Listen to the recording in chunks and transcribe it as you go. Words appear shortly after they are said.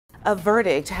A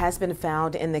verdict has been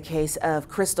found in the case of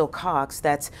Crystal Cox,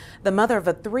 that's the mother of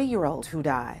a 3-year-old who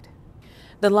died.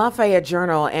 The Lafayette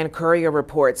Journal and Courier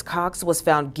reports Cox was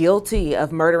found guilty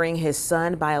of murdering his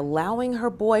son by allowing her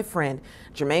boyfriend,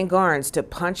 Jermaine Garnes, to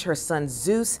punch her son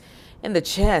Zeus in the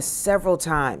chest several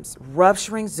times,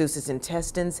 rupturing Zeus's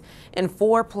intestines in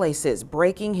 4 places,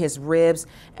 breaking his ribs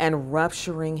and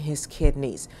rupturing his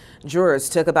kidneys. Jurors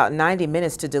took about 90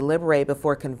 minutes to deliberate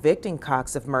before convicting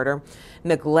Cox of murder,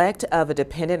 neglect of a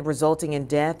dependent resulting in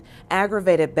death,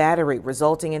 aggravated battery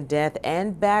resulting in death,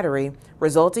 and battery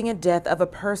resulting in death of a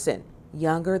person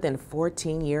younger than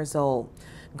 14 years old.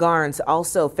 Garnes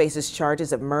also faces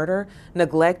charges of murder,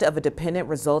 neglect of a dependent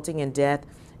resulting in death,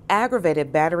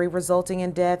 aggravated battery resulting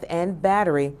in death, and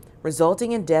battery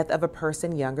resulting in death of a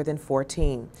person younger than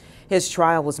 14. His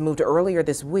trial was moved earlier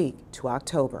this week to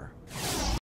October.